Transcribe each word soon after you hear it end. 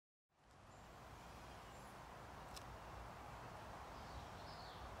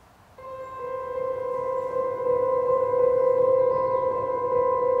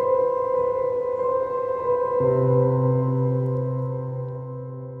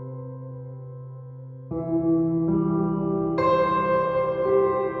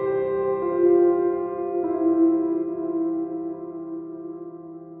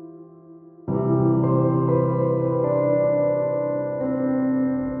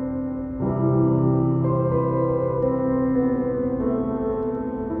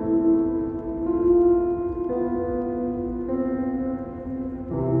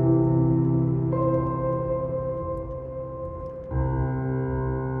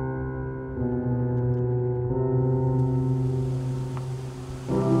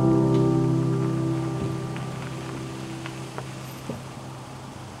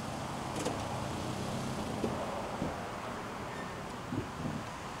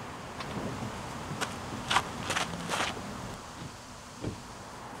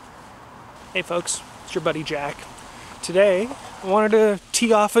Hey folks, it's your buddy Jack. Today, I wanted to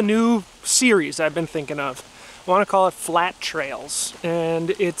tee off a new series I've been thinking of. I want to call it Flat Trails, and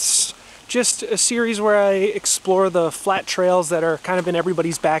it's just a series where I explore the flat trails that are kind of in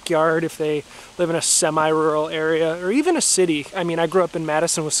everybody's backyard if they live in a semi-rural area or even a city. I mean, I grew up in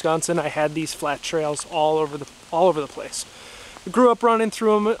Madison, Wisconsin. I had these flat trails all over the place. I grew up running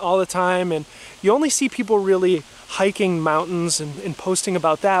through them all the time, and you only see people really hiking mountains and posting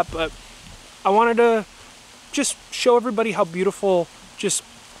about that, but I wanted to just show everybody how beautiful just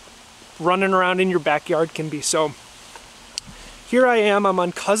running around in your backyard can be. So here I am, I'm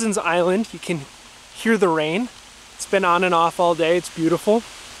on Cousins Island. You can hear the rain. It's been on and off all day, it's beautiful.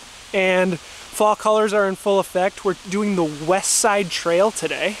 And fall colors are in full effect. We're doing the West Side Trail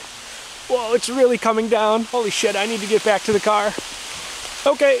today. Whoa, it's really coming down. Holy shit, I need to get back to the car.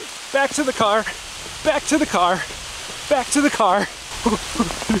 Okay, back to the car, back to the car, back to the car.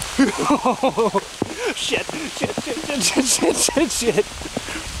 Oh, shit.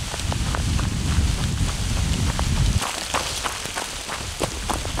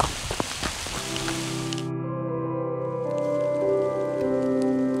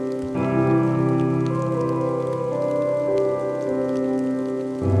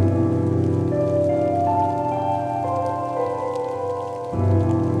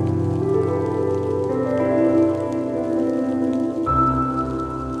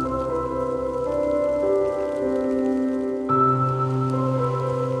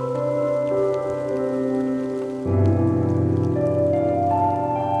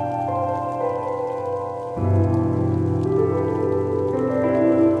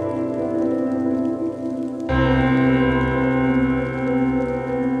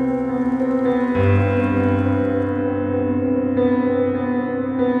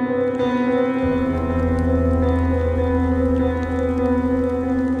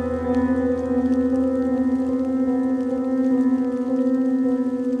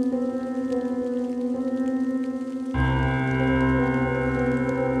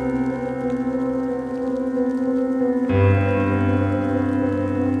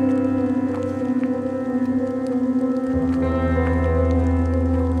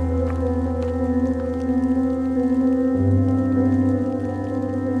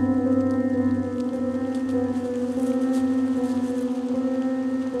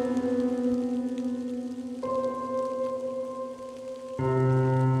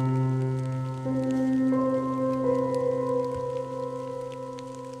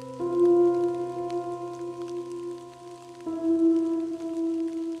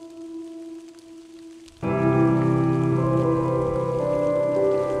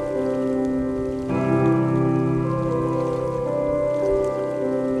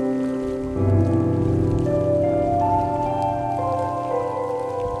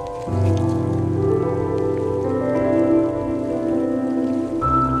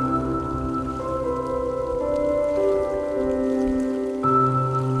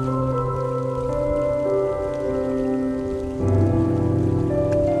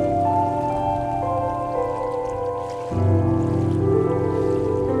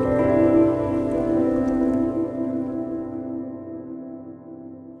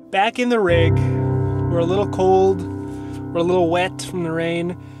 Back in the rig. We're a little cold, we're a little wet from the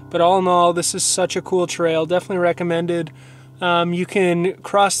rain, but all in all, this is such a cool trail. Definitely recommended. You can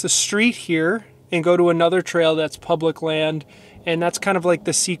cross the street here and go to another trail that's public land, and that's kind of like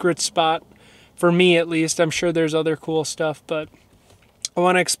the secret spot for me, at least. I'm sure there's other cool stuff, but I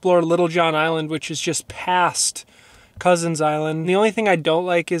want to explore Little John Island, which is just past Cousins Island. The only thing I don't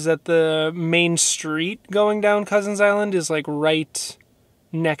like is that the main street going down Cousins Island is like right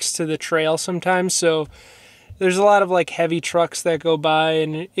next to the trail sometimes, so there's a lot of like heavy trucks that go by,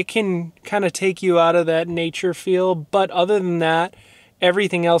 and it can kind of take you out of that nature feel. But other than that,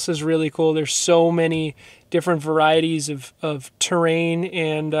 everything else is really cool. There's so many different varieties of terrain,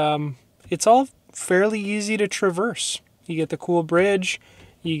 and it's all fairly easy to traverse. You get the cool bridge,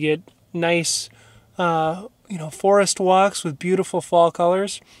 you get nice, forest walks with beautiful fall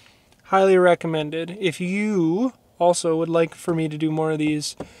colors. Highly recommended. If you also would like for me to do more of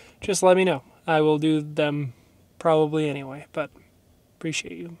these, just let me know. I will do them probably anyway, but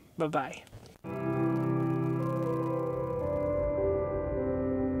appreciate you. Bye-bye.